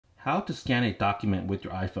how to scan a document with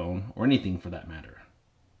your iPhone, or anything for that matter.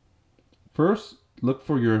 First, look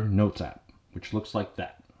for your Notes app, which looks like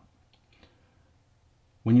that.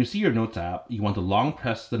 When you see your Notes app, you want to long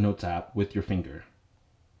press the Notes app with your finger.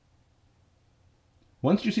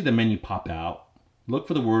 Once you see the menu pop out, look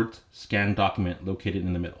for the words Scan Document located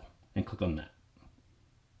in the middle and click on that.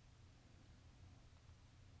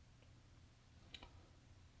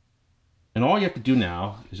 And all you have to do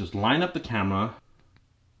now is just line up the camera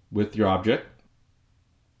with your object,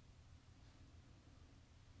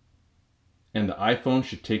 and the iPhone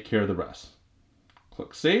should take care of the rest.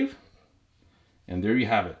 Click Save, and there you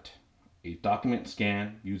have it, a document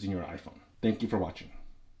scan using your iPhone. Thank you for watching.